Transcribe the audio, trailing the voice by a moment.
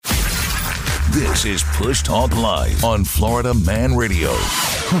This is Push Talk Live on Florida Man Radio,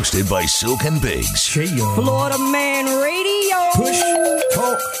 hosted by Silk and BiGGz. Florida Man Radio. Push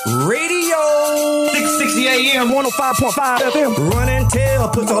Talk Radio. 660 AM, 105.5 FM. Run and tell,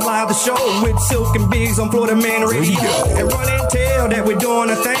 Push Talk Live the show with Silk and BiGGz on Florida Man Radio. And run and tell that we're doing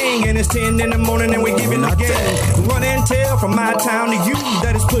a thing, and it's 10 in the morning and we're giving the game. Run and tell from my town to you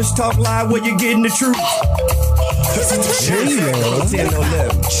that it's Push Talk Live where you're getting the truth.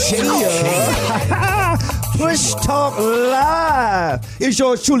 Push Talk Live. It's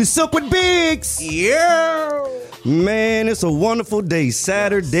yours truly, Silk with BiGGz. Yeah. Man, it's a wonderful day.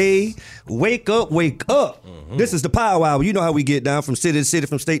 Saturday. Wake up, wake up. Mm-hmm. This is the Power Hour. You know how we get down from city to city,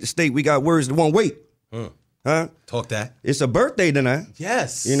 from state to state. We got words that won't wait. Huh? Talk that. It's a birthday tonight.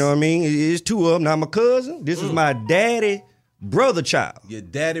 Yes. You know what I mean? It's two of them. Now, my cousin, this is my daddy brother child. Your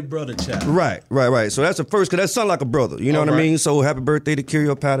daddy brother child. Right. So that's the first, because that sounds like a brother. You know what I mean? So happy birthday to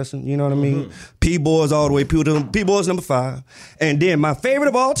Kyrio Patterson. You know what I mean? P-Boys all the way. P-Boys number 5. And then my favorite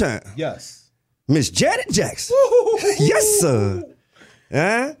of all time. Yes. Miss Janet Jackson. Yes, sir.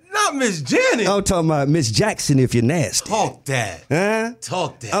 Huh? Not Miss Janet. I'm talking about Miss Jackson if you're nasty. Talk that. Huh?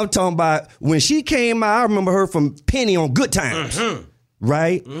 Talk that. I'm talking about when she came out, I remember her from Penny on Good Times.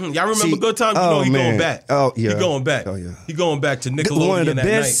 Right? Y'all remember Good Times? You know he going back. Oh, yeah. He going back. Oh, yeah. He going back to Nickelodeon. One of the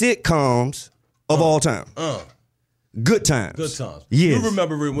best sitcoms of all time. Good Times. Good Times. Yes. You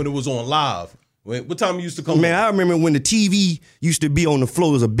remember it when it was on live. What time it used to come Man, on? I remember when the TV used to be on the floor.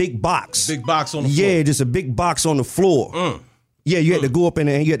 It was a big box. Big box on the floor. Yeah, just a big box on the floor. Yeah, you had to go up in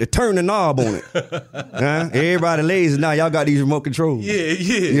there and you had to turn the knob on it. Everybody lazy now. Y'all got these remote controls. Yeah.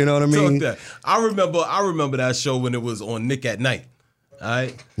 You know what I mean? Talk that. I remember that show when it was on Nick at Night. All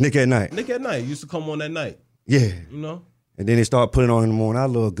right? Nick at Night. Nick at Night. It used to come on at night. Yeah. You know? And then they started putting it on in the morning. I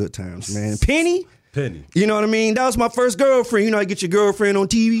love Good Times, man. Penny. You know what I mean? That was my first girlfriend. You know, I get your girlfriend on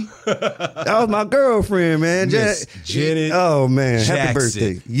TV. That was my girlfriend, man. Janet. Oh, man. Jackson. Happy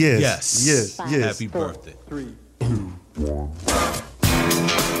birthday. Yes. Happy birthday. 3, 2, 1.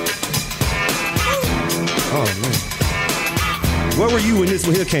 Oh, man. Where were you when this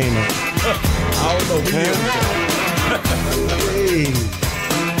one here came out? I don't know. Hey.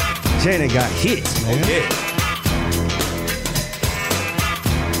 Janet got hits, man. Okay.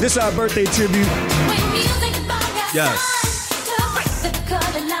 This is our birthday tribute. Yes.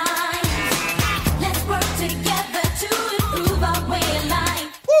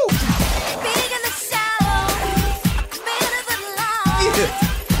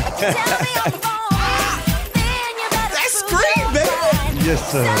 That's scream, baby. Yes,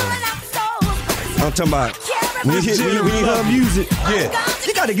 sir. I'm talking about when you hear music,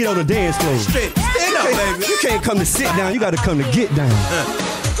 you got to get on the dance floor. Stand up, baby. You can't come to sit down. You got to come to get down.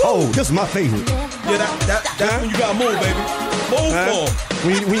 Oh, this is my favorite. Yeah, that's when you got move, baby. Move for.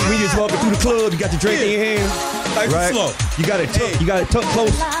 When you just walking through the club, you got the drink in your hand. Right? Slow. You got it tucked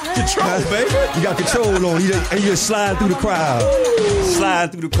close. Control, baby. You got control on. And you just slide through the crowd.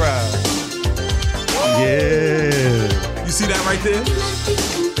 Slide through the crowd. Yeah. You see that right there?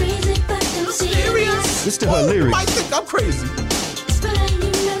 Serious? Listen to her lyrics. I think I'm crazy.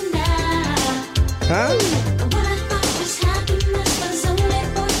 Huh?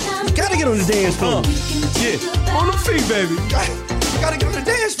 You gotta get on the dance floor. Yeah. On the feet, baby. You gotta get on the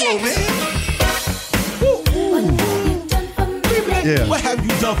dance floor, man. Yeah. What have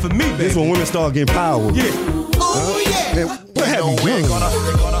you done for me, baby? This when women start getting power. Yeah. Oh, yeah. Man, what have you done?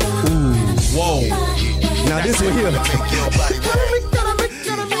 Whoa. Now this one here.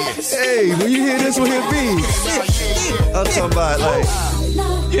 Hey, when you hear this one here, BiGGz, I'm talking about like,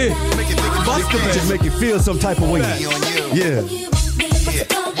 just make you feel some type of way. Yeah.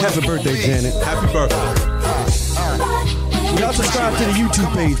 Happy birthday, Janet. Happy birthday. Y'all subscribe to the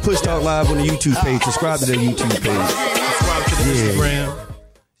YouTube page. Push Talk Live on the YouTube page. Subscribe to the YouTube page. Subscribe to the Instagram.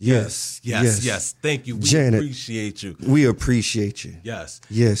 Yes. Thank you. We Janet, appreciate you. We appreciate you. Yes,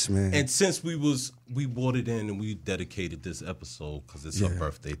 man. And since we brought it in and we dedicated this episode because it's her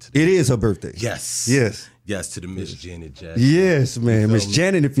birthday today. It is her birthday. Yes, to the Miss Janet Jackson. Yes, man. Miss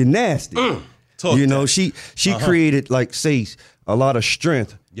Janet, if you're nasty. You know, she created, like, say, a lot of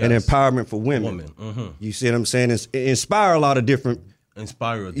strength and empowerment for women. You see what I'm saying? Inspire a lot of different.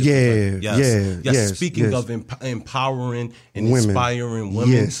 Speaking of empowering and inspiring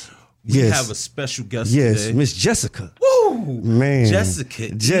women, we have a special guest today. Miss Jessica. Woo! Man.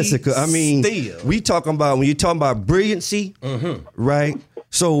 Jessica. I mean, when you're talking about brilliancy, right?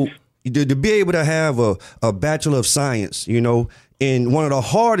 So to be able to have a Bachelor of Science, you know, in one of the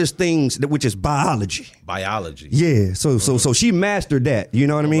hardest things, which is biology. Biology. Yeah. So she mastered that. You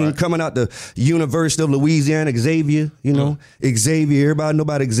know what I mean? Right. Coming out the University of Louisiana, Xavier. You know, Xavier. Everybody know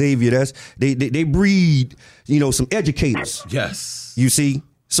about Xavier. They breed, you know, some educators. Yes. You see.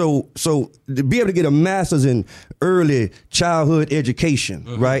 So to be able to get a master's in early childhood education,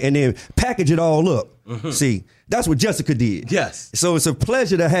 right, and then package it all up. See, that's what Jessica did. Yes. So it's a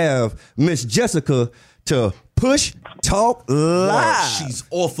pleasure to have Miss Jessica to Push Talk Live.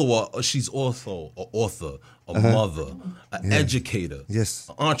 She's also an author, a mother, an educator, yes,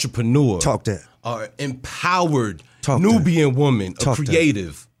 an entrepreneur. Talk that. Empowered Nubian woman, a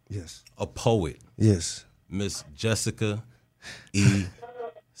creative, yes, a poet. Yes. Miss Jessica E.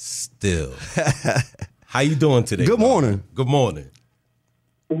 Still. How you doing today? Good morning. Good morning.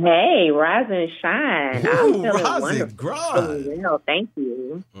 Hey, rise and shine. Ooh, I'm feeling rise wonderful. and grind. Well, thank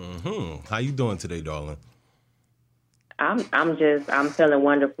you. How you doing today, darling? I'm feeling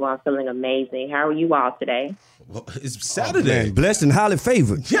wonderful. I'm feeling amazing. How are you all today? Well, it's Saturday. Oh, man, blessed and highly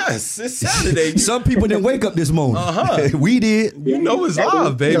favored. Yes, it's Saturday. Some people didn't wake up this morning. We did. You know it's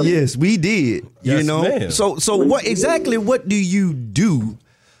live, baby. Yes, we did. Yes, you know. ma'am. So what do you do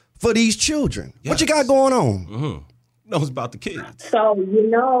for these children? Yes. What you got going on? Knows about the kids. So, you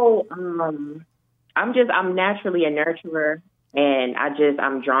know, I'm naturally a nurturer, and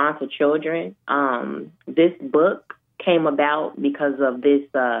I'm drawn to children. This book came about because of this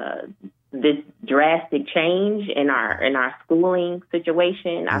drastic change in our schooling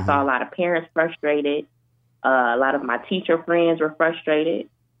situation. I saw a lot of parents frustrated. A lot of my teacher friends were frustrated.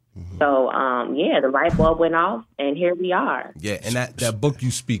 So, the light bulb went off, and here we are. Yeah, and that book you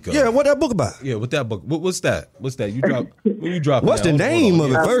speak of. Yeah, what that book about? Yeah, what that book? What's that? You drop when you drop. What's the name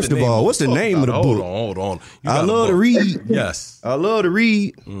of it? First of all, what's the name of the book? Hold on. I love to read. Yes, I love to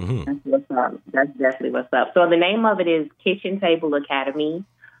read. That's what's up. That's definitely what's up. So the name of it is Kitchen Table Academy,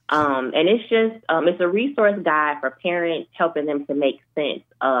 and it's just it's a resource guide for parents, helping them to make sense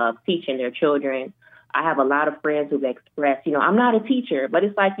of teaching their children. I have a lot of friends who've expressed, you know, I'm not a teacher, but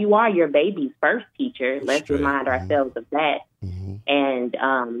it's like you are your baby's first teacher. Let's remind ourselves of that. And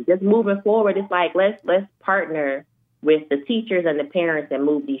just moving forward, it's like let's partner with the teachers and the parents and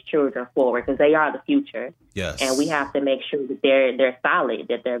move these children forward, because they are the future. Yes. And we have to make sure that they're solid,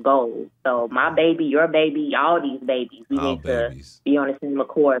 that they're goals. So my baby, your baby, all these babies, we need to be on the same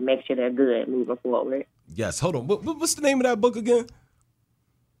accord, make sure they're good moving forward. Yes. Hold on. What's the name of that book again?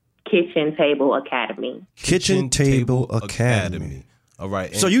 Kitchen Table Academy. Kitchen Table Academy. All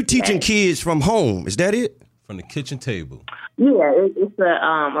right. So you teaching kids from home? Is that it? From the kitchen table. Yeah, it's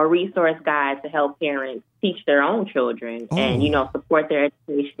a resource guide to help parents teach their own children and, you know, support their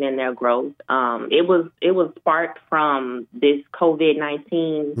education and their growth. It was sparked from this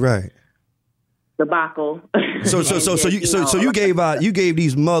COVID-19 debacle. So you gave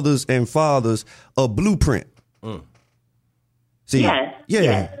these mothers and fathers a blueprint. See, yes.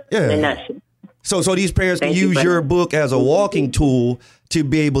 In a nutshell. So these parents can use your book as a walking tool to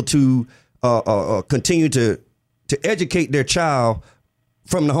be able to continue to educate their child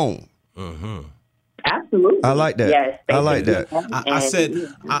from the home. Absolutely. I like that. Yes, I like that.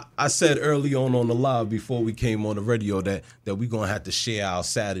 I said early on the live before we came on the radio that we're going to have to share our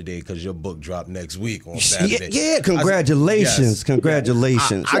Saturday because your book dropped next week on Saturday. Yeah, congratulations.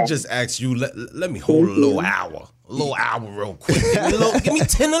 Congratulations. I just asked you, let me hold a little hour real quick. Give me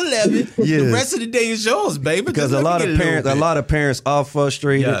 10, 11. The rest of the day is yours, baby. Because a lot of parents are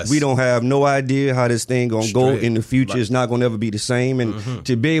frustrated. Yes. We don't have no idea how this thing gonna go in the future. It's not gonna ever be the same. And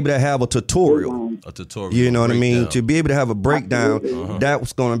to be able to have a tutorial, you know what I mean? To be able to have a breakdown,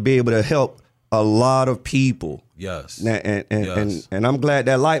 that's gonna be able to help a lot of people. Yes. And I'm glad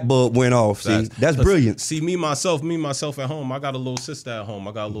that light bulb went off. See, that's brilliant. See, me myself at home. I got a little sister at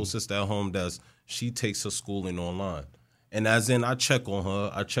home. She takes her schooling online. And as in, I check on her.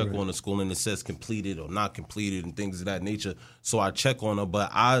 I check on the schooling that says completed or not completed and things of that nature. So I check on her.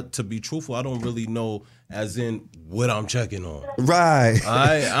 But to be truthful, I don't really know as in what I'm checking on. Right.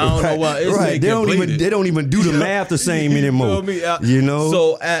 I don't know what it's right. They don't even do the math the same anymore. You know?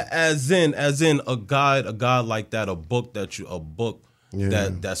 So as in a guide like that, a book that's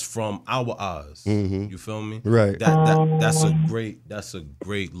from our eyes. You feel me? Right. That's a great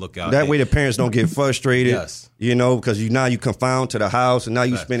lookout. That way the parents don't get frustrated. Yes. You know, because now you confined to the house and now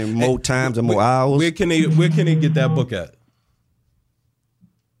you spending more times and more hours. Where can they get that book at?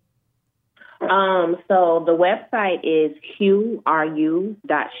 So the website is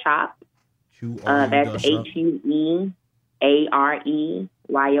hueareyou.shop. That's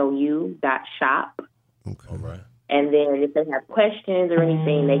HUEAREYOU.shop. Okay. All right. And then if they have questions or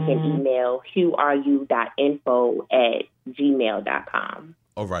anything, they can email hughru.info@gmail.com.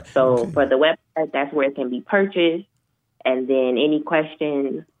 All right. So for the website, that's where it can be purchased. And then any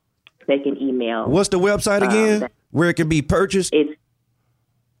questions, they can email. What's the website again? Where it can be purchased? It's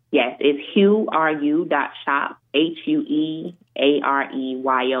hughru.shop,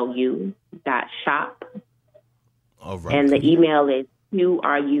 HUEAREYOU.shop. All right. And the email is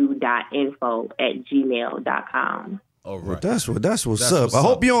hughru.info@gmail.com. All right. Well, that's what's up. I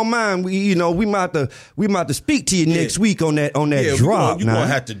hope you don't mind. We might have to speak to you next week on that drop. You're gonna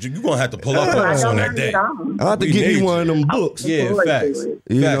have to pull up on us on that day. I have to give you one of them books. Yeah, facts.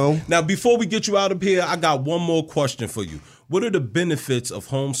 You know. Now, before we get you out of here, I got one more question for you. What are the benefits of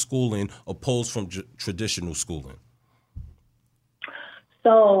homeschooling opposed from traditional schooling?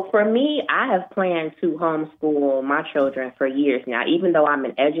 So for me, I have planned to homeschool my children for years now. Even though I'm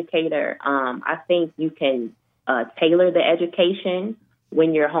an educator, I think you can tailor the education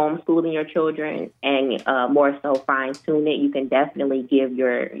when you're homeschooling your children and more so fine-tune it. You can definitely give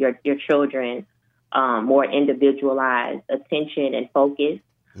your children more individualized attention and focus.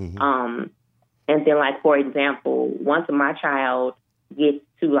 Mm-hmm. And then, like, for example, once my child gets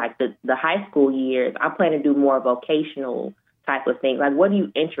to, like, the high school years, I plan to do more vocational type of things. Like, what are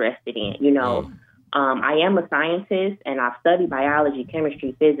you interested in? You know, I am a scientist, and I've studied biology,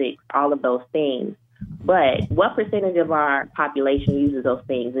 chemistry, physics, all of those things. But what percentage of our population uses those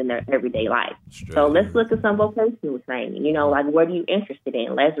things in their everyday life? So let's look at some vocational training. You know, like, what are you interested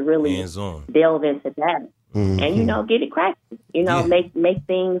in? Let's really delve into that. Mm-hmm. And, you know, get it cracking. You know, make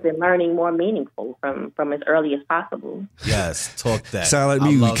things and learning more meaningful from as early as possible. Yes, talk that. Sound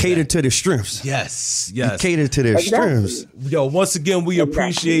like me. We cater to their strengths. Yes. We cater to their strengths. Yo, once again, we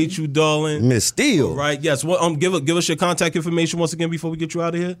appreciate you, darling. Miss Steele. All right, yes. Well, give us your contact information once again before we get you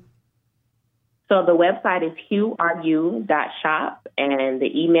out of here. So the website is hughru.shop, and the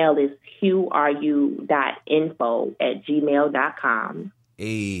email is hughru.info@gmail.com.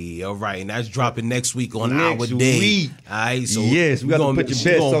 Hey, all right, and that's dropping next week on our day. All right, so yes, we got to put your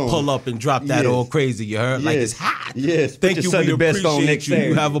best on. Pull up and drop that all crazy. You heard? Like it's hot. Yes, thank you. We best on next you.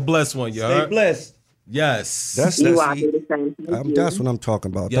 You have a blessed one. You heard? Stay blessed. Yes, that's what I'm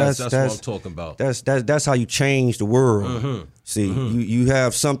talking about. Yes, that's what I'm talking about. That's how you change the world. Mm-hmm. See, you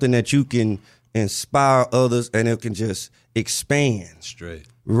have something that you can inspire others, and it can just expand. Straight.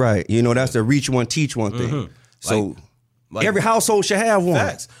 Right. You know, that's the reach one, teach one thing. Mm-hmm. So. Like, every household should have one.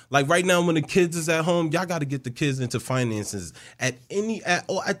 Facts. Like right now, when the kids is at home, y'all got to get the kids into finances at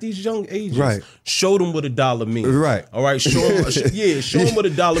these young ages. Right. Show them what $1 means. Right. All right. Show them what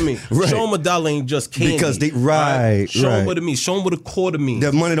 $1 means. Right. Show them $1 ain't just candy. Because they Show them what it means. Show them what a quarter means.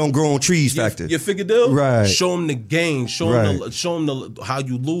 That money don't grow on trees factor. You figure deal? Right. Show them the game. Show them how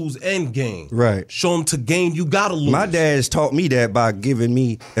you lose and gain. Right. Show them to gain you gotta lose. My dad's taught me that by giving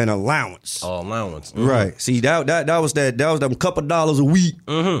me an allowance. Allowance. Mm-hmm. Right. See that was them couple dollars a week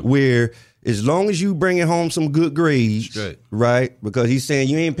where as long as you bringing home some good grades, right? Because he's saying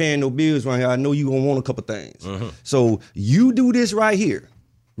you ain't paying no bills right here. I know you gonna want a couple things. Mm-hmm. So you do this right here,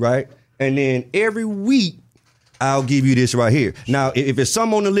 right? And then every week I'll give you this right here. Now, if it's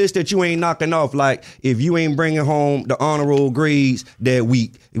some on the list that you ain't knocking off, like if you ain't bringing home the honor roll grades that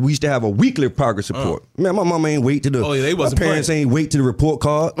week, we used to have a weekly progress report. Man, my mama ain't wait to the. My parents ain't wait to the report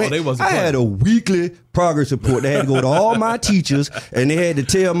card. Man, I had a weekly progress report. They had to go to all my teachers, and they had to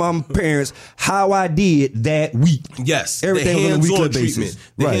tell my parents how I did that week. Yes, everything the on a weekly basis.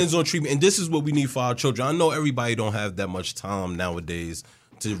 Treatment. The hands-on treatment, and this is what we need for our children. I know everybody don't have that much time nowadays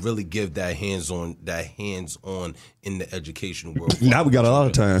to really give that hands-on in the educational world. Now we got a lot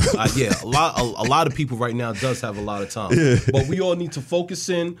of time. A lot of people right now does have a lot of time. Yeah. But we all need to focus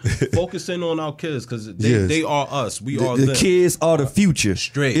in on our kids because they are us. We are them. The kids are the future.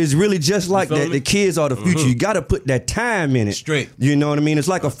 Straight. It's really just like that. Me? The kids are the future. Mm-hmm. You got to put that time in it. Straight. You know what I mean? It's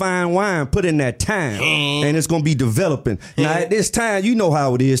like a fine wine. Put in that time, and it's going to be developing. Now at this time, you know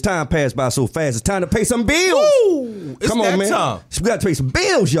how it is. Time passed by so fast. It's time to pay some bills. Ooh, Come on, man. Time. We got to pay some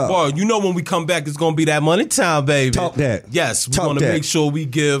bills, y'all. Boy, you know when we come back, it's going to be that money time, baby. Talk that. Yes, we're going to make sure we're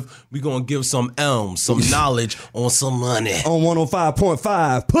going to give some knowledge on some money. On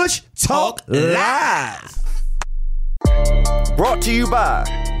 105.5, Push Talk Live. Brought to you by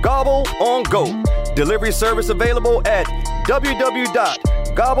Gobble on Go. Delivery service available at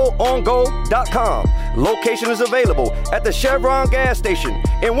www.gobbleongo.com. Location is available at the Chevron gas station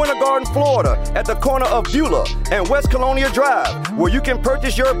in Winter Garden, Florida, at the corner of Beulah and West Colonia Drive, where you can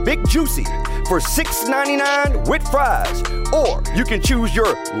purchase your BiGGz for $6.99 with fries, or you can choose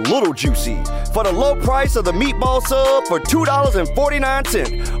your Little Juicy for the low price of the meatball sub for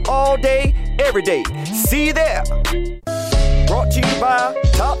 $2.49 all day, every day. See you there. to you by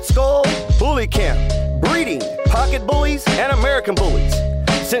Top Skull Bully Camp, breeding pocket bullies and American bullies.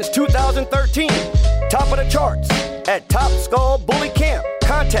 Since 2013, top of the charts at Top Skull Bully Camp.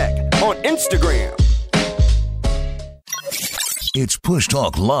 Contact on Instagram. It's Push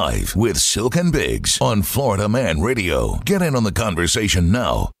Talk Live with Silk and BiGGz on Florida Man Radio. Get in on the conversation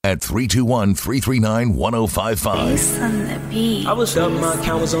now at 321-339-1055. I was up, my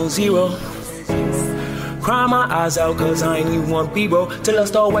account was on zero. Crying my eyes out cause I ain't even want B-roll. Till I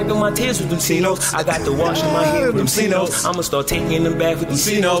start wiping my tears with them C-notes. I got to wash my hair with them C-notes. I'ma start taking them back with them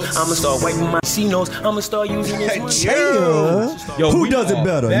C-notes. I'ma start wiping my C-notes. I'ma start using this money. Yo, who does it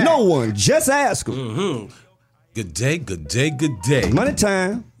better? Back. No one. Just ask them. Mm-hmm. Good day, good day, good day. Money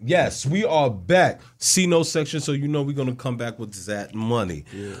time. Yes, we are back. C-note section, so you know we're going to come back with that money.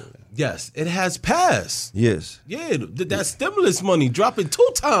 Yeah. Yes, it has passed. Yes. Yeah, that stimulus money dropping 2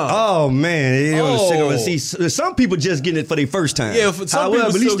 times. Oh, man. See, some people just getting it for their first time. Yeah, for some people,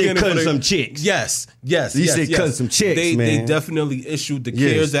 at least they cutting some checks. Yes. At least they cutting some checks, man. They definitely issued the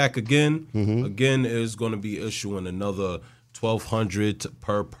CARES Act again. Mm-hmm. Again, is going to be issuing another $1,200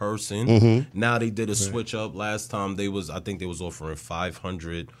 per person. Mm-hmm. Now they did a switch up. Last time I think they was offering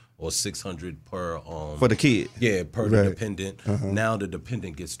 $500 or $600 per for the kid. Yeah, per the dependent. Uh-huh. Now the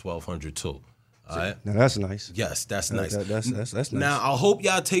dependent gets $1,200 too. All right. Now that's nice. Yes, that's nice. That's nice. Now I hope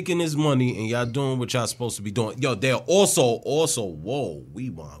y'all taking this money and y'all doing what y'all supposed to be doing. Yo, they're also. Whoa,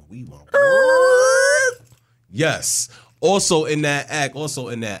 we want. Yes. Also in that act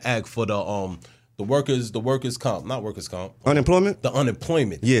for the workers comp, not workers comp. Unemployment? The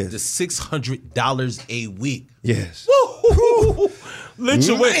unemployment. Yes. The $600 a week. Yes. Woo!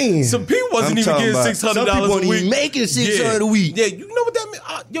 Literally, some people wasn't even getting $600 a week. Some people ain't even making $600 a week. Yeah, you know what that means?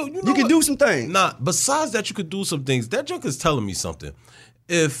 You can do some things. Nah, besides that, you could do some things. That junk is telling me something.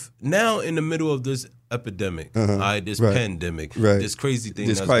 If now in the middle of this epidemic, this pandemic, this crazy thing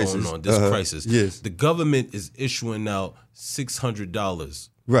that's going on, this crisis, the government is issuing out $600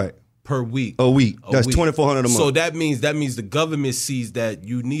 per week. A week. That's $2,400 a month. So that means the government sees that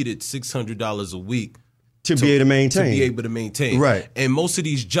you needed $600 a week to be able to maintain. Right. And most of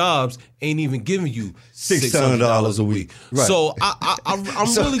these jobs ain't even giving you $600 a week. Right. So I'm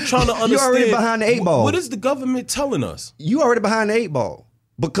really trying to understand. You're already behind the 8 ball. What is the government telling us? You already behind the 8 ball.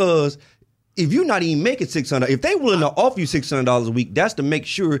 Because if you're not even making $600, if they willing to offer you $600 a week, that's to make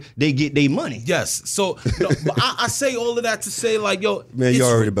sure they get their money. Yes. So but I say all of that to say, like, yo, man, it's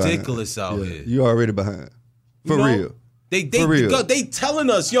already ridiculous behind. out here. You're already behind. For real. They telling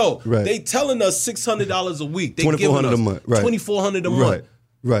us, they telling us $600 a week. They $2,400 a month. Right. $2,400 a month.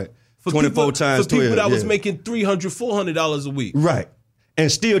 Right. For 24 times 12. For people that was making $300, $400 a week. Right. And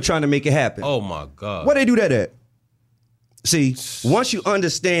still trying to make it happen. Oh my God. Where they do that at? See, once you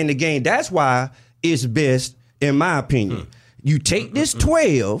understand the game, that's why it's best, in my opinion. You take this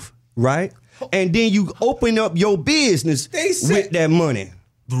 12, right? And then you open up your business with that money.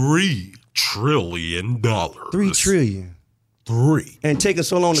 $3 trillion. $3 trillion. And taking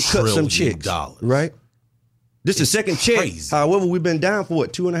so long to cut some checks. Right? This is the second check. Crazy. However, we've been down for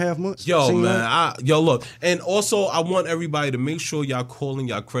 2.5 months. Look. And also, I want everybody to make sure y'all calling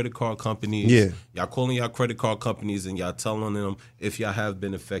y'all credit card companies. Yeah. Y'all calling y'all credit card companies and y'all telling them if y'all have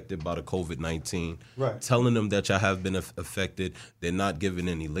been affected by the COVID-19. Right. Telling them that y'all have been affected. They're not giving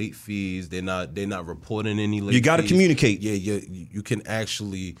any late fees. They're not reporting any late fees. You got to communicate. Yeah, you can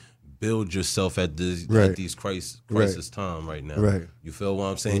actually build yourself at these crisis time right now. Right. You feel what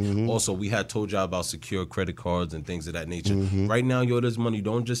I'm saying? Mm-hmm. Also, we had told y'all about secure credit cards and things of that nature. Mm-hmm. Right now, there's money.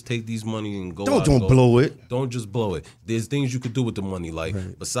 Don't just take these money and go out. Don't blow it. Don't just blow it. There's things you could do with the money. Like,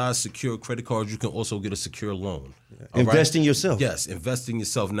 besides secure credit cards, you can also get a secure loan. Invest in yourself. Yes, invest in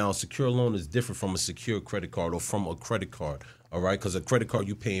yourself. Now, a secure loan is different from a secure credit card or from a credit card. All right? Because a credit card,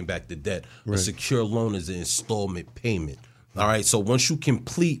 you're paying back the debt. A secure loan is an installment payment. All right? So once you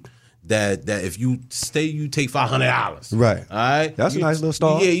complete that if you take $500. Right. All right. That's a nice little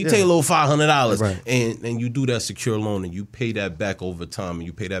start. Yeah, you take a little $500 and you do that secure loan and you pay that back over time.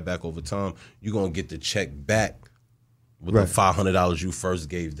 You're gonna get the check back with the $500 you first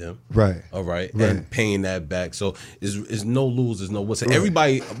gave them. Right. All right. And paying that back. So is no lose, there's no what's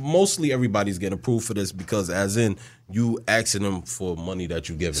mostly everybody's getting approved for this because as in you asking them for money that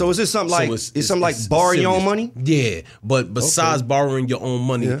you give them. So is this something like borrowing your own money? Yeah. But besides borrowing your own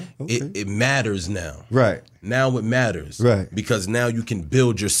money, it matters now. Right. Now it matters. Right. Because now you can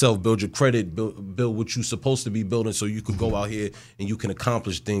build yourself, build your credit, build what you're supposed to be building so you can go out here and you can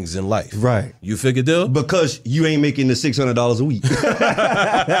accomplish things in life. Right. You figure deal? Because you ain't making the $600 a week.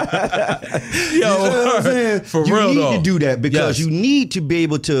 You know what I'm saying? For real though. You need to do that because you need to be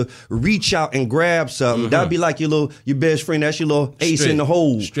able to reach out and grab something. That'd be like your little your best friend. That's your little ace Straight. in the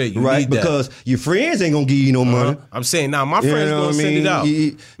hole, Straight. You right? need that. Because your friends ain't gonna give you no money. I'm saying now, my friends gonna send it out.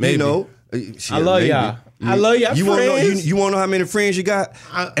 Maybe. You know, I love y'all. I love y'all you friends. Wanna know, you want to know how many friends you got?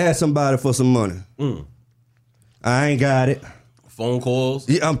 Ask somebody for some money. I ain't got it. Phone calls.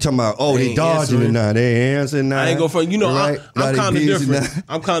 Yeah, I'm talking about, they dodging it now. They ain't answering now. I ain't go for, you know, right? I'm kind of different. Now.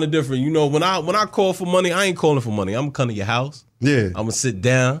 I'm kind of different. You know, when I call for money, I ain't calling for money. I'm gonna come to your house. Yeah. I'm gonna sit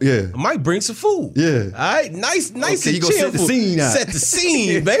down. Yeah. I might bring some food. Yeah. All right. Nice Okay, and you gonna cheerful. set the scene out. Set the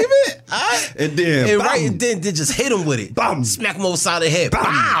scene, baby. All right. And then, and then just hit him with it. Bam. Smack him over the side of the head.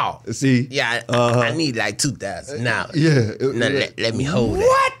 Wow. See? Yeah, I need like 2,000 now. Yeah. Now, let me hold that.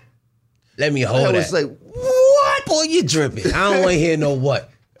 What? Let me hold I that. was like, what? Boy, you dripping. I don't want to hear no what.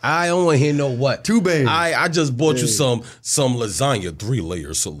 I don't want to hear no what. Too bad. I just bought you some lasagna, 3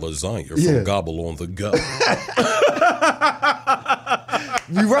 layers of lasagna from Gobble on the Go.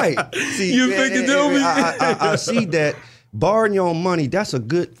 You're right. See, You figured it me. I see that borrowing your own money, that's a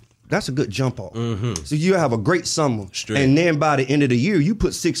good jump off. So you have a great summer. Straight. And then by the end of the year, you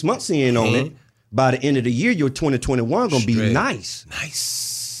put 6 months in on it. By the end of the year, your 2021 gonna be nice.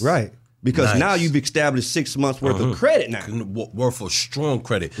 Nice. Right. Because Nice. now you've established 6 months worth of credit now. Worth of strong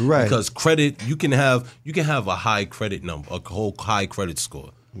credit. Right. Because credit, you can have a high credit number, a whole high credit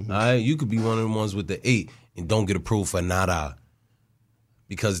score. All right. You could be one of the ones with the 8 and don't get approved for nada.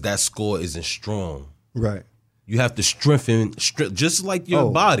 Because that score isn't strong. Right. You have to strengthen just like your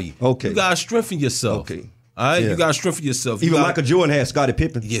body. Okay. You gotta strengthen yourself. Okay. All right. Yeah. You gotta strengthen yourself. Even Michael Jordan had Scottie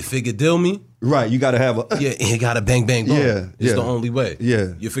Pippen. You figure deal me? Right. You got to have a. Yeah, you got to bang, bang, boom. Yeah, It's yeah. the only way.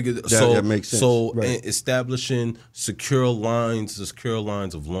 Yeah. You figure That makes sense. So Right. establishing secure lines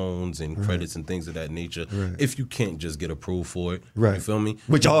of loans and credits and things of that nature. Right. If you can't just get approved for it, Right. you feel me?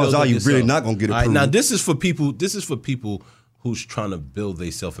 Which You odds build are up you really yourself. not gonna get All right, approved? now this is for people who's trying to build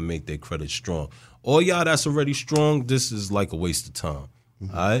themselves and make their credit strong. All y'all that's already strong, this is like a waste of time.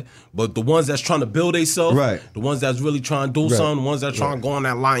 All right, but the ones that's trying to build themselves, Right. the ones that's really trying to do something, the ones that trying to go on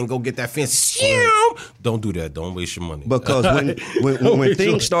that line and go get that fancy, don't do that. Don't waste your money. Because when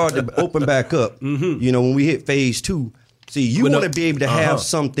things start to open back up, you know, when we hit phase 2, see, you want to be able to have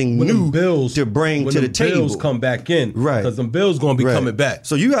something when new bills, to bring when to the them table. Bills come back in, Right. Because them bills gonna be coming back.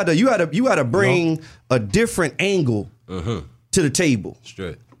 So you gotta bring a different angle to the table.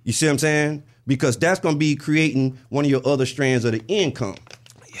 Straight. You see what I'm saying? Because that's gonna be creating one of your other strands of the income.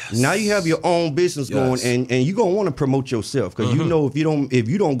 Yes. Now you have your own business going, and you're gonna want to promote yourself because you know if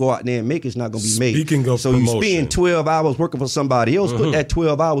you don't go out there and make it, it's not gonna be made. Speaking of so promotion. you spend 12 hours working for somebody else, put that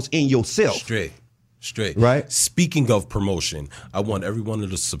 12 hours in yourself. Straight. Right. Speaking of promotion, I want everyone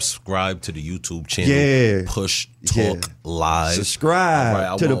to subscribe to the YouTube channel. Yeah. Push Talk Live. Subscribe All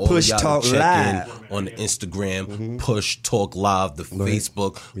right, I to the want all Push y'all to Talk check Live. in on the Instagram, Push Talk Live, the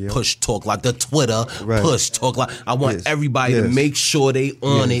Facebook, Push Talk Live, the Twitter, Push Talk Live. I want everybody to make sure they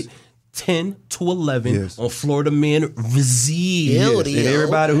on it. 10 to 11 on Florida Man Radio. And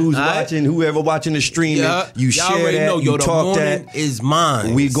everybody who's watching, whoever watching the streaming, you y'all share already that, know, you the talk morning that. is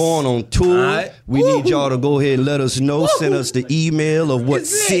mine. We going on tour. Right. We need y'all to go ahead and let us know. Send us the email of what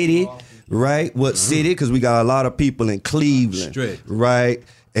city, right? What city? Because we got a lot of people in Cleveland, Straight. right?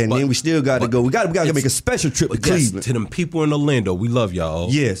 And then we still got to go. We got to make a special trip to Yes, Cleveland. to them people in Orlando, we love y'all.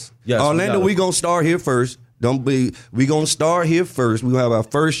 Yes. Orlando, we gonna start here first. We gonna start here first. We gonna have our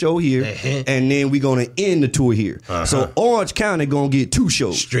first show here, and then we gonna end the tour here. So Orange County gonna get 2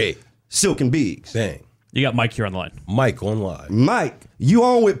 shows. Straight. Silk and BiGGz. Bang. You got Mike here on the line. Mike on live. Mike, you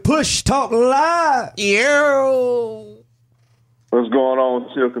on with Push Talk Live? Yo. What's going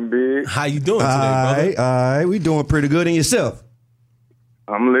on, Silk and BiGGz? How you doing today, brother? All right, we doing pretty good. And yourself?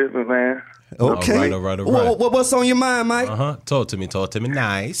 I'm living, man. Okay. All right. What's on your mind, Mike? Talk to me.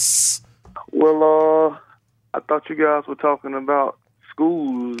 Nice. Well, I thought you guys were talking about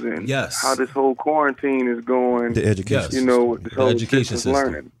schools and how this whole quarantine is going. The education. You know, with this whole education distance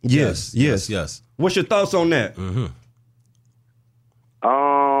system. learning. Yes. What's your thoughts on that?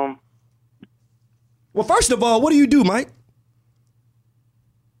 Well, first of all, what do you do, Mike?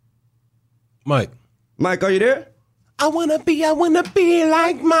 Mike, are you there? I wanna be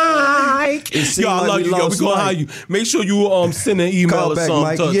like Mike. Yo, I love you. Yo, we gonna hire you. Make sure you send an email Call or back, something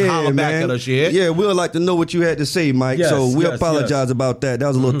Mike. to holler back at us. Yeah, we'd like to know what you had to say, Mike. Yes, so we yes, apologize about that. That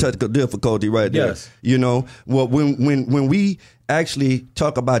was a little technical difficulty right there. Yes. You know, well, when we actually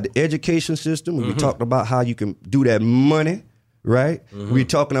talk about the education system, when we talked about how you can do that money, right? We're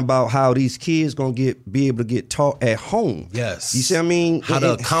talking about how these kids gonna be able to get taught at home. Yes. You see what I mean? How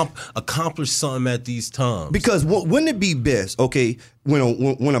to accomplish something at these times. Because wouldn't it be best? Okay,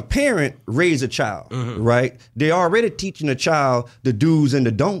 when a parent raises a child, right, they already teaching a child the do's and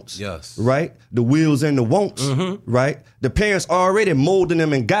the don'ts, right, the wills and the won'ts, right. The parents already molding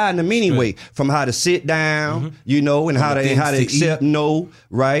them and guiding them anyway, from how to sit down, you know, and how to accept no,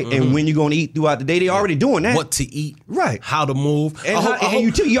 right, and when you're going to eat throughout the day. They already doing that. What to eat, right, how to move,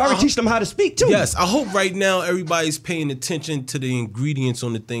 and you already teach them how to speak too. Yes, I hope right now everybody's paying attention to the ingredients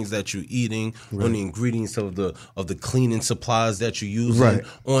on the things that you're eating, on the ingredients of the cleaning supplies that you're using,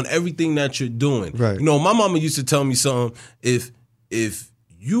 on everything that you're doing. Right. You know, my mama used to tell me something. If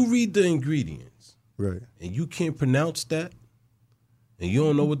you read the ingredients, right, and you can't pronounce that, and you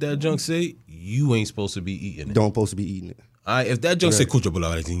don't know what that junk say, you ain't supposed to be eating it. Don't supposed to be eating it. All right, if that junk say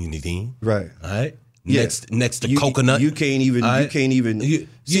anything, right, all right. Next to coconut, you can't even. Right? You can't even.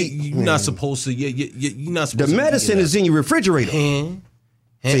 You're not supposed to. You're not supposed. The medicine is in your refrigerator.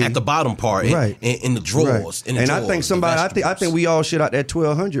 And at the bottom part, right, in the drawers. Right. I think I think we all should out that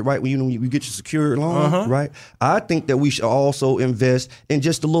 $1,200, right? When you get your secured loan, right? I think that we should also invest in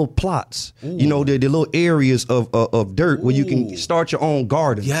just the little plots, you know, the little areas of dirt where you can start your own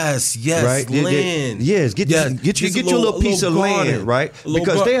garden. Yes, right? Land. Get your little piece of land, right?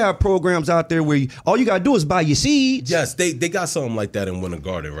 Because they have programs out there where all you gotta do is buy your seeds. Yes, they got something like that in Winter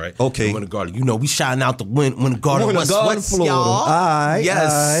Garden, right? Okay, in Winter Garden, you know, we shouting out the Winter Garden. Florida. Y'all.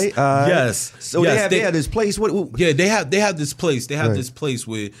 Yes. Yes. So they have this place. They have this place. They have this place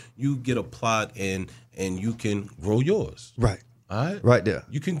where you get a plot and you can grow yours. Right. All right. Right there.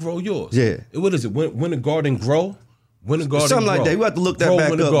 You can grow yours. Yeah. What is it? When a garden grow? Winter Garden something grow. Like that. You have to look that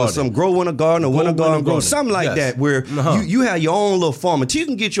back up. Or some grow in a garden or Winter Garden grow. Something like that where you have your own little farm. Until you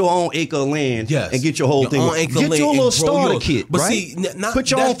can get your own acre of land and get your whole thing. Get your little starter kit. But right? See, put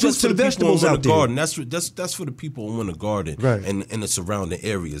your own fruits and vegetables out there. Garden. That's for the people in Winter Garden and the surrounding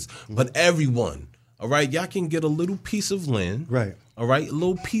areas. But everyone, all right, y'all can get a little piece of land. Right. All right, a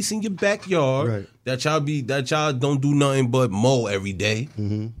little piece in your backyard that y'all don't do nothing but mow every day.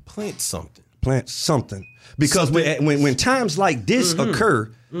 Plant something. Because when times like this occur,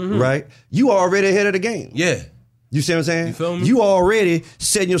 right, you already ahead of the game. Yeah. You see what I'm saying? You feel me? You already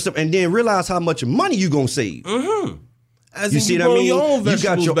setting yourself, and then realize how much money you going to save. As you see what I mean? You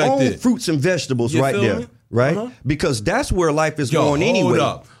got your own there. Fruits and vegetables right there, me? Right? Because that's where life is going anyway.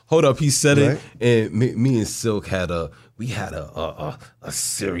 Hold up. He said it, and me and Silk had a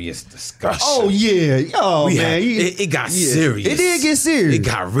serious discussion. Oh yeah, man, it got serious. It did get serious. It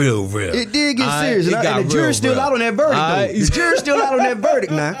got real. It did get serious. And the jury's still out on that verdict. Though. The jury's still out on that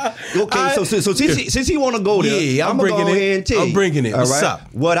verdict now. Okay, so since he want to go there, I'm bringing it. I'm bringing it. What's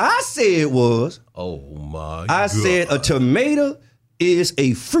up? What I said was, I said a tomato is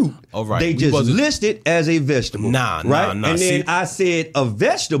a fruit. All right. They just list it as a vegetable. Nah. And then I said a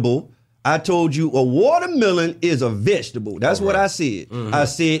vegetable. I told you a watermelon is a vegetable. That's what I said. I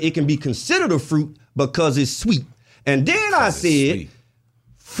said it can be considered a fruit because it's sweet. And then I said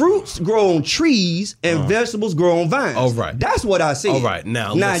fruits grow on trees and vegetables grow on vines. All right. That's what I said. All right.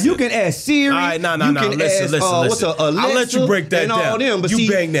 Now you can ask Siri. All right, listen. What's Alexa, I'll let you break that and down. All them, but you see,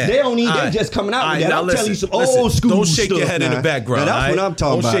 bang that. They don't need that just coming out with that. I'm telling you some old school Don't shake stuff your head in the background. Now, that's what I'm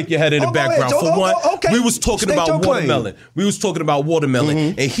talking about. Don't shake your head in the background. For one, we was talking about watermelon.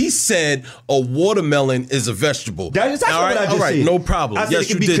 And he said a watermelon is a vegetable. That's exactly what I just said. All right, no problem. I said yes, it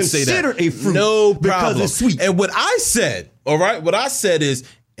can you be did say that. Considered a fruit no problem. Because it's sweet. And what I said, is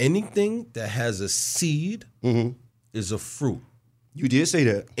anything that has a seed is a fruit. You did say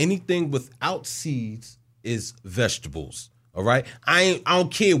that. Anything without seeds is vegetables. All right. I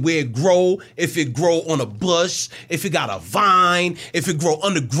don't care where it grow. If it grow on a bush, if it got a vine, if it grow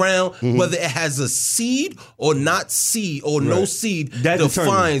underground, whether it has a seed or not seed or no seed, that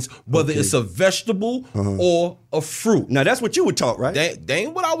defines whether it's a vegetable or a fruit. Now that's what you would talk, right? That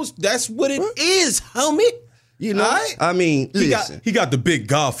ain't what I was. That's what it is, homie. You know, I mean, listen. He got the big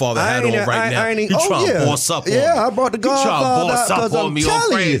Godfather hat on right now. He trying to boss up on me. Yeah, I brought the Godfather out because I'm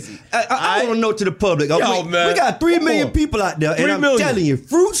telling you. I want to know to the public. Yo, man, we got 3 million people out there, and I'm telling you,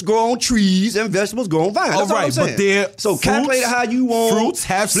 fruits grow on trees and vegetables grow on vines. That's all right, but they're so calculate it how you want. Fruits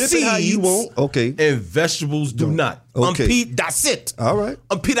have flip seeds. It how you want. Okay, and vegetables do not. Okay, that's it. All right,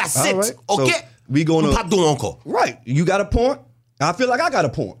 that's it. Right. Okay, so we gonna uncle. Right, you got a point. I feel like I got a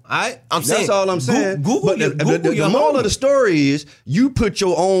point. I'm saying. That's all I'm saying. Google the moral of the story is you put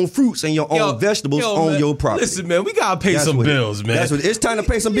your own fruits and your own vegetables on your property. Listen, man, we gotta pay some bills, man. It's time to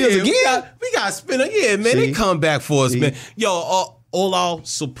pay some bills again. We gotta spend man. They come back for us, man. Yo, all our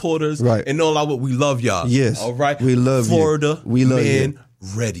supporters and all our what we love y'all. Yes. All right. We love Florida we love Man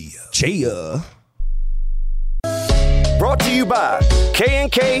Radio. Chia. Brought to you by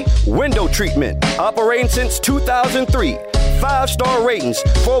K&K Window Treatment, operating since 2003. 5-star ratings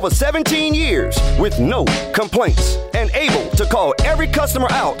for over 17 years with no complaints and able to call every customer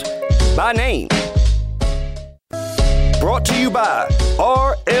out by name. Brought to you by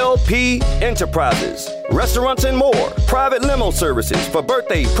RLP Enterprises. Restaurants and more. Private limo services for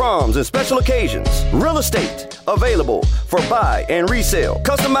birthday, proms, and special occasions. Real estate available for buy and resale.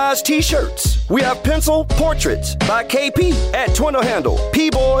 Customized t-shirts. We have pencil portraits by KP at Twindle Handle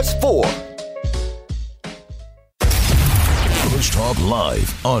PBoys 4. Push Talk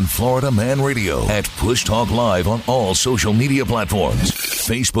Live on Florida Man Radio at Push Talk Live on all social media platforms.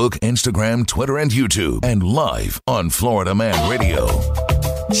 Facebook, Instagram, Twitter, and YouTube. And live on Florida Man Radio.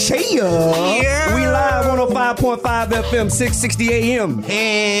 Yeah. We live 105.5 FM, 660 AM.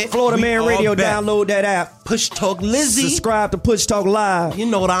 And Florida Man Radio, download that app. Push Talk Lizzie. Subscribe to Push Talk Live. You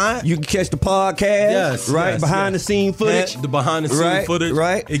know what I. You can catch the podcast, behind the scene footage. The behind the scene footage.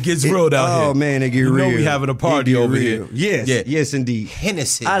 Right. It gets real down here. Oh, man, it get real. You know we having a party over here. Yes, yes, indeed.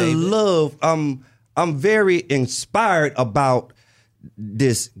 Hennessy, I baby. love, I'm very inspired about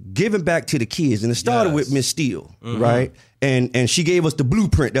this giving back to the kids. And it started with Miss Steele, right? And she gave us the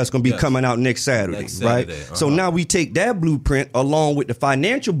blueprint that's going to be coming out next Saturday, right? So now we take that blueprint along with the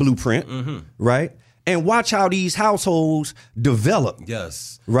financial blueprint, right? And watch how these households develop.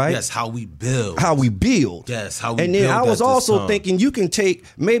 Yes. Right? Yes, how we build. How we build. Yes, how we and build. And then I was also time. thinking you can take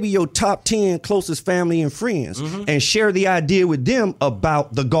maybe your top 10 closest family and friends and share the idea with them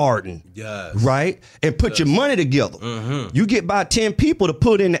about the garden. Yes. Right? And put your money together. You get about 10 people to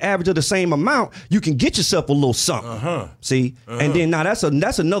put in the average of the same amount, you can get yourself a little something. See? And then now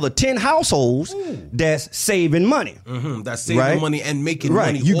that's another 10 households that's saving money. That's saving money and making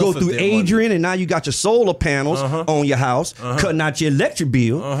money. You off go of through their Adrian money. and now you got your solar panels on your house, cutting out your electric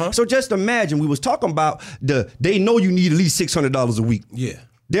bill. So just imagine we was talking about they know you need at least $600 a week. Yeah.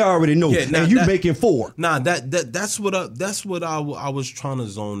 They already know, and you making $4. Nah, that's what I was trying to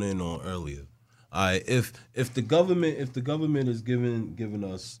zone in on earlier. If the government is giving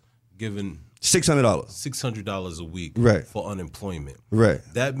us $600 a week for unemployment,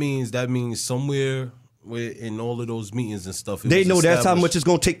 that means somewhere where in all of those meetings and stuff, they know that's how much it's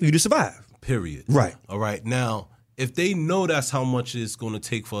going to take for you to survive. Period. Right. All right. Now, if they know that's how much it's going to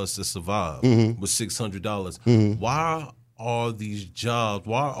take for us to survive with $600, why are these jobs?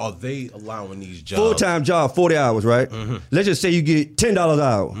 Why are they allowing these jobs? Full-time job, 40 hours, right? Let's just say you get $10 an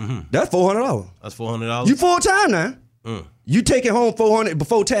hour. That's $400. That's $400. You full-time now. You taking home $400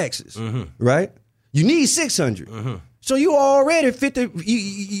 before taxes, right? You need $600. So you already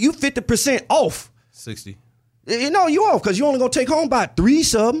 50% off. 60. You know you off because you only gonna take home about $3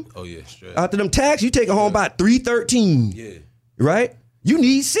 something. Oh yeah, straight. After them tax, you taking home about $313. Yeah. Right? You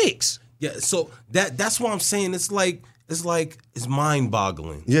need $6. Yeah. So that's why I'm saying it's mind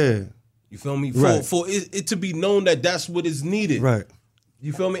boggling. Yeah. You feel me? Right. For it to be known that that's what is needed. Right.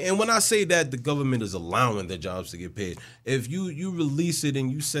 You feel me? And when I say that the government is allowing their jobs to get paid, if you release it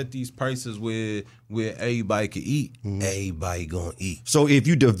and you set these prices where everybody can eat, everybody gonna eat. So if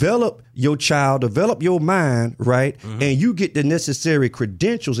you develop your child, develop your mind, right, and you get the necessary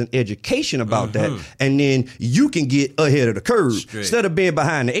credentials and education about that, and then you can get ahead of the curve instead of being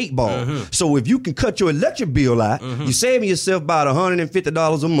behind the 8 ball. So if you can cut your electric bill out, you're saving yourself about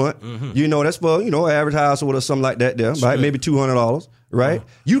 $150 a month. You know, that's for, average household or something like that there, right? Maybe $200. Right,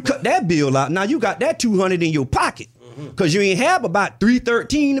 you cut that bill out. Now you got that $200 in your pocket because you ain't have about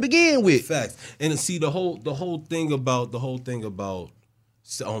 $313 to begin with. Facts. And see the whole thing about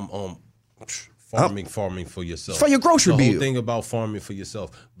farming for yourself. For your grocery bill. The whole thing about farming for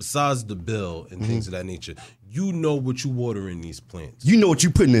yourself. Besides the bill and things of that nature, you know what you water in these plants. You know what you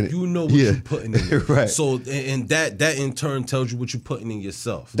putting in it. You know what you're putting in it. Right. So and that in turn tells you what you're putting in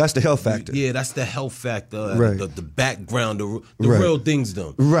yourself. That's the health factor. Yeah, that's the health factor. Right. The background, the real things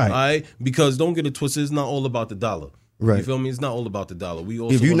done. Right. All right. Because don't get it twisted, it's not all about the dollar. Right. You feel me? It's not all about the dollar. We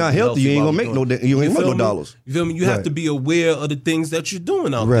also if you're not healthy, you ain't gonna make no dollars. You feel me? You have to be aware of the things that you're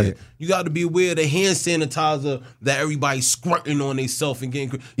doing out there. You got to be aware of the hand sanitizer that everybody's squirting on themselves and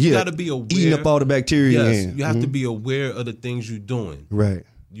getting. You got to be aware. Eating up all the bacteria. Yes, you have to be aware of the things you're doing. Right.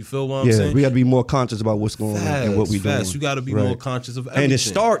 You feel what I'm saying? We got to be more conscious about what's going on and what we're doing. You got to be more conscious of everything. And it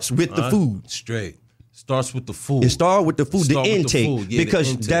starts with the food. Straight. Starts with the food. It starts with the food, the intake,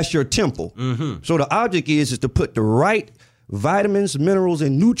 because that's your temple. So the object is to put the right vitamins, minerals,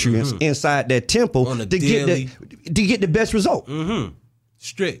 and nutrients inside that temple to get the best result.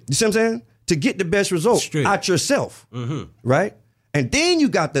 Straight. You see what I'm saying? To get the best result out yourself. Right? And then you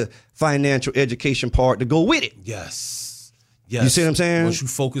got the financial education part to go with it. Yes. You see what I'm saying? Once you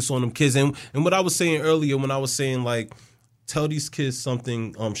focus on them kids. And what I was saying earlier, when I was saying, like, tell these kids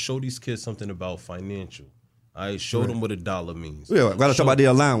something, show these kids something about financial. I show them what $1 means. Yeah, gotta talk about the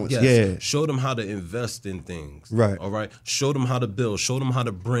allowance. Yes. Yeah. Show them how to invest in things. Right. All right. Show them how to build. Show them how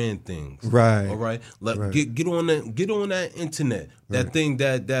to brand things. Right. All right. Get on that internet. That thing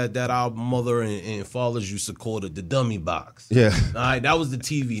that our mother and fathers used to call it the dummy box. Yeah. All right. That was the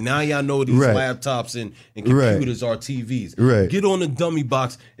TV. Now y'all know these laptops and computers are TVs. Right. Get on the dummy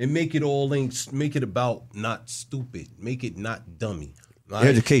box and make it about not stupid. Make it not dummy. Right?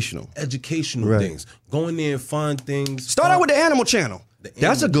 Educational things. Go in there and find things. Start out with the Animal Channel.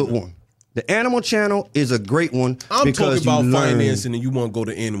 That's a good one. The Animal Channel is a great one. I'm talking about financing and you want to go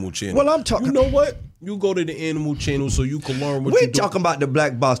to Animal Channel. Well, I'm talking. You know what? You go to the Animal Channel so you can learn what we're talking about the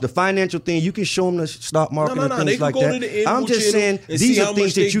black box, the financial thing. You can show them the stock market and things like that. I'm just saying these are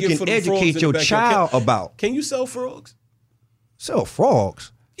things that you can educate your child about. Can you sell frogs? Sell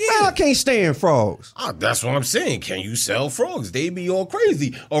frogs? Yeah. I can't stand frogs. That's what I'm saying. Can you sell frogs? They be all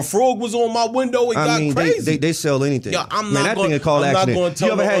crazy. A frog was on my window and got crazy. They sell anything. Yeah, that thing is called accident.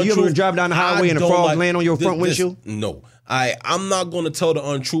 You ever been driving down the highway and a frog land on your front windshield? No. I'm not going to tell the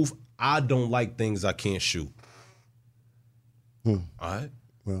untruth. I don't like things I can't shoot. All right.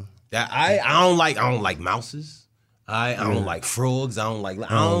 Well, I don't like mouses. I don't like frogs. I don't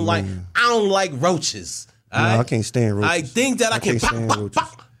like roaches. No, I can't stand roaches. I think that I can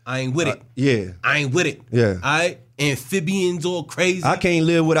pop. I ain't with it. I ain't with it. Yeah. Amphibians all crazy. I can't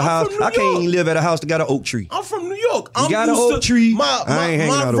live with a house. I can't even live at a house that got an oak tree. I'm from New York. You got an oak tree.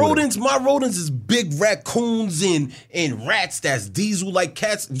 My rodents is big raccoons and rats that's diesel like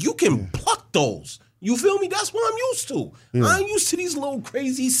cats. You can pluck those. You feel me? That's what I'm used to. Yeah. I ain't used to these little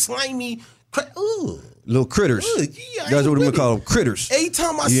crazy, slimy, little critters. That's what we call them, critters. Every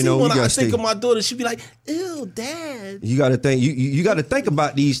time I see one, I think of my daughter. She be like, "Ew, Dad." You got to think. You got to think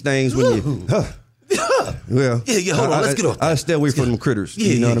about these things when you. Well, hold on. Let's get off. I stay away from them critters.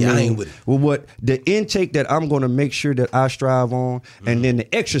 You know what I mean? I ain't with it. Well, what the intake that I'm going to make sure that I strive on, and then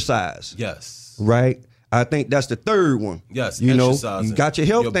the exercise. Yes. Right. I think that's the third one. Yes, you got your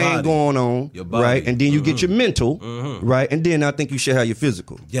health thing going on, right? And then you get your mental, right? And then I think you should have your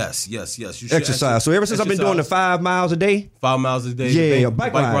physical. Yes. You should exercise. So ever since I've been doing the 5 miles a day. 5 miles a day. Yeah, a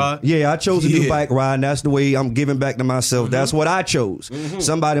bike ride. Yeah, I chose to do bike ride. And that's the way I'm giving back to myself. That's what I chose.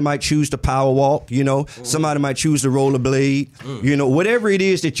 Somebody might choose to power walk, Somebody might choose to rollerblade. Whatever it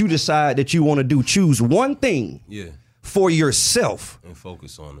is that you decide that you want to do, choose one thing. Yeah. For yourself and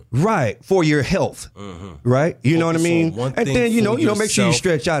focus on it, right? For your health, right? You know what I mean? And then make sure you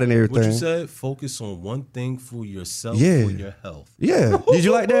stretch out and everything. What you said? Focus on one thing for yourself, for your health. Yeah. Did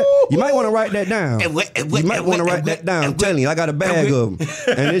you like that? You might want to write that down. You might want to write that down. I'm telling you, I got a bag of them,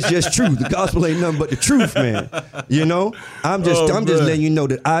 and it's just truth. The gospel ain't nothing but the truth, man. I'm just letting you know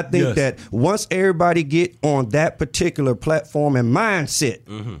that I think that once everybody get on that particular platform and mindset,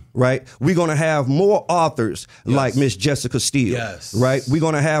 right, we're gonna have more authors like Miss Jessica Steele, right? We're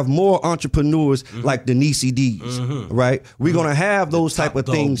gonna have more entrepreneurs like Denise D's, right? We're gonna have those type of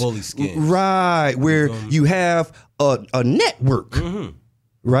things, right? Where you have a network,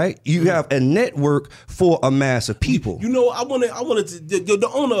 right? You have a network for a mass of people. I wanted to the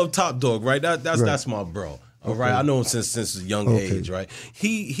owner of Top Dog, right? That's my bro. All right, I know him since a young age, right?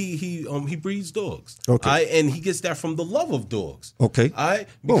 He breeds dogs, and he gets that from the love of dogs,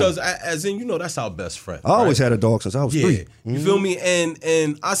 because as in that's our best friend. I always had a dog since I was 3. You feel me?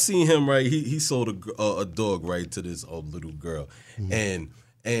 And I seen him, right? He sold a dog, right, to this little girl, and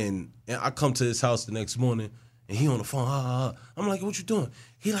I come to his house the next morning, and he on the phone. I'm like, what you doing?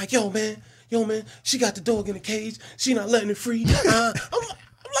 He like, yo man, she got the dog in the cage. She not letting it free. I'm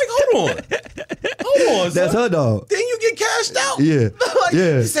like, hold on. That's her dog. Then you get cashed out. Yeah.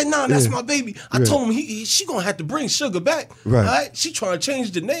 He said, nah, that's my baby. I told him she gonna have to bring Sugar back. Right. All right. She trying to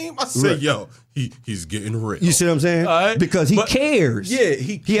change the name. I said, yo, he's getting rich. You see what I'm saying? All right. Because he cares. Yeah,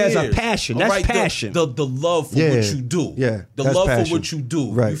 he He cares. has a passion. That's passion. The love for what you do. Yeah. The love passion. for what you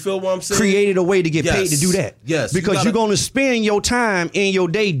do. Right. You feel what I'm saying? Created a way to get paid to do that. Yes. Because you're gonna spend your time in your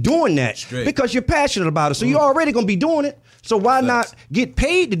day doing that because you're passionate about it. So you're already gonna be doing it. So why not get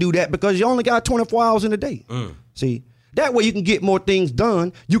paid to do that? Because you only got 24 hours in a day. See, that way you can get more things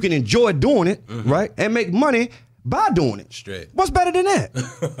done. You can enjoy doing it, right? And make money by doing it. Straight. What's better than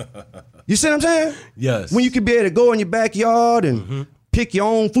that? You see what I'm saying? Yes. When you can be able to go in your backyard and pick your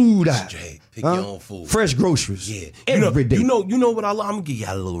own food out. Straight. Pick your own food. Fresh groceries. Yeah. Every day. You know what I love? I'm gonna give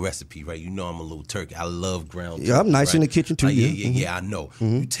y'all a little recipe, right? I'm a little turkey. I love ground turkey. Yeah, I'm nice in the kitchen too. Yeah, I know.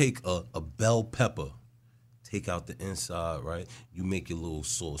 You take a bell pepper. Take out the inside, right? You make your little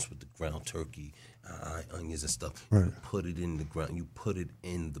sauce with the ground turkey onions and stuff. Right. You put it in the ground. You put it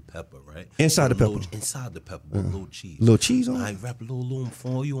in the pepper, right? Inside the pepper. Inside the pepper with a little cheese. Little cheese on it? I wrap a little aluminum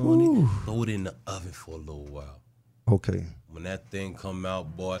foil on it. Throw it in the oven for a little while. Okay. When that thing come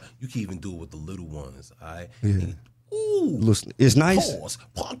out, boy, you can even do it with the little ones, all right? Yeah. Ooh, listen, it's nice. Pause.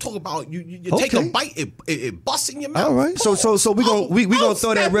 I'm talking about you take a bite, it busts in your mouth. All right, so we gonna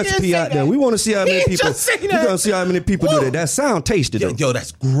throw that recipe out there. We want to see how many people. We gonna see how many people do that. That sound tasty though. Yo,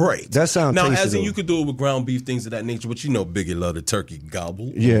 that's great. That sound now, tasty. As in though. you could do it with ground beef, things of that nature. But you know, Biggie love the turkey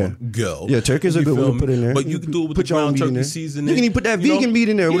gobble. Yeah, go. Yeah, turkey's a good one to put in there. But you can do it with the ground turkey seasoning. You can even put that vegan meat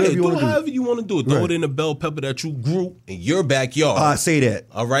in there. Whatever you want to do. However you want to do it. Throw it in the bell pepper that you grew in your backyard. I say that.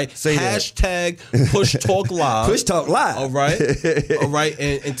 All right. Say Hashtag Push Talk Live. Push Talk Live. All right. All right,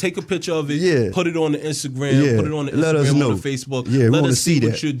 and take a picture of it. Yeah. Put it on the Instagram. Put it on the Instagram. Let us know. On the Facebook. Yeah, we Let want to us see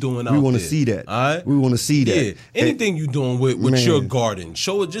that. What you're doing out We want there. to see that. All right. We want to see that. Yeah. Anything you're doing with your garden,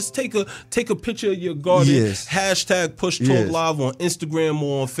 show it. Just take a picture of your garden. Yes. Hashtag Push Talk Live on Instagram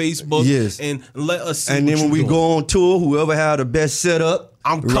or on Facebook. Yes. And let us see. And then when we go on tour, whoever had the best setup.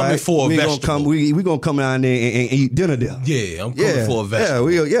 I'm coming for a vegetable. We gonna come down there and eat dinner there. Yeah, I'm coming for a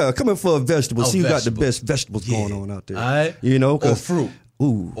vegetable. Yeah, coming for a vegetable. See who got the best vegetables going on out there. All right. You know, or fruit.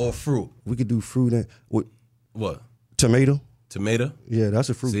 Ooh. Or fruit. We could do fruit and what? Tomato. Yeah, that's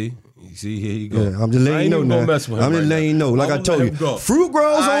a fruit. See, here you go. Yeah, I'm just letting you know now. I'm just letting you know. Like I told you, fruit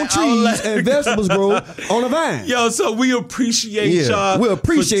grows on trees and vegetables grow on a vine. Yo, so we appreciate y'all. We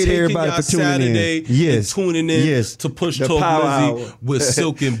appreciate everybody for tuning Saturday in. Yes, and tuning in to Push Talk Lizzy with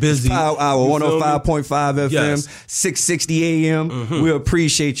Silk and Busy. Power Hour, 105.5 FM, 660 AM. Mm-hmm. We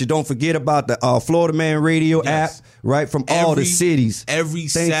appreciate you. Don't forget about the Florida Man Radio app. Right, from all the cities. Every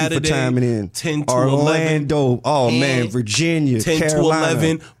Thank Saturday, you for chiming in. 10 to Orlando, 11. Oh, man, Virginia, 10 Carolina. to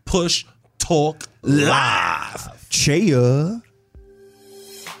 11, Push Talk Live. Cheer.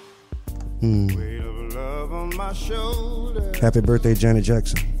 Happy birthday, Janet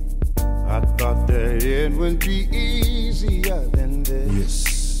Jackson. I thought that it would be easier than this.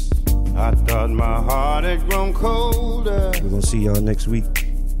 Yes. I thought my heart had grown colder. We're going to see y'all next week.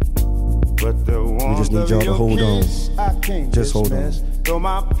 But the we just need y'all to hold on. Just hold on. Though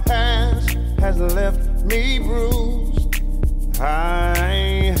my past has left me bruised, I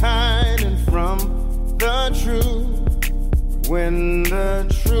ain't hiding from the truth. When the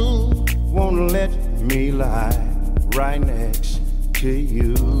truth won't let me lie right next to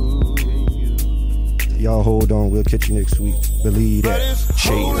you. Y'all hold on. We'll catch you next week. Believe that. But it's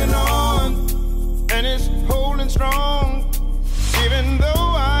holding on, and it's holding strong. Even though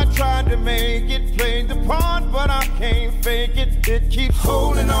I tried to make it, played the part, but I can't fake it. It keeps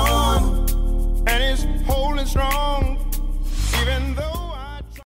holding on,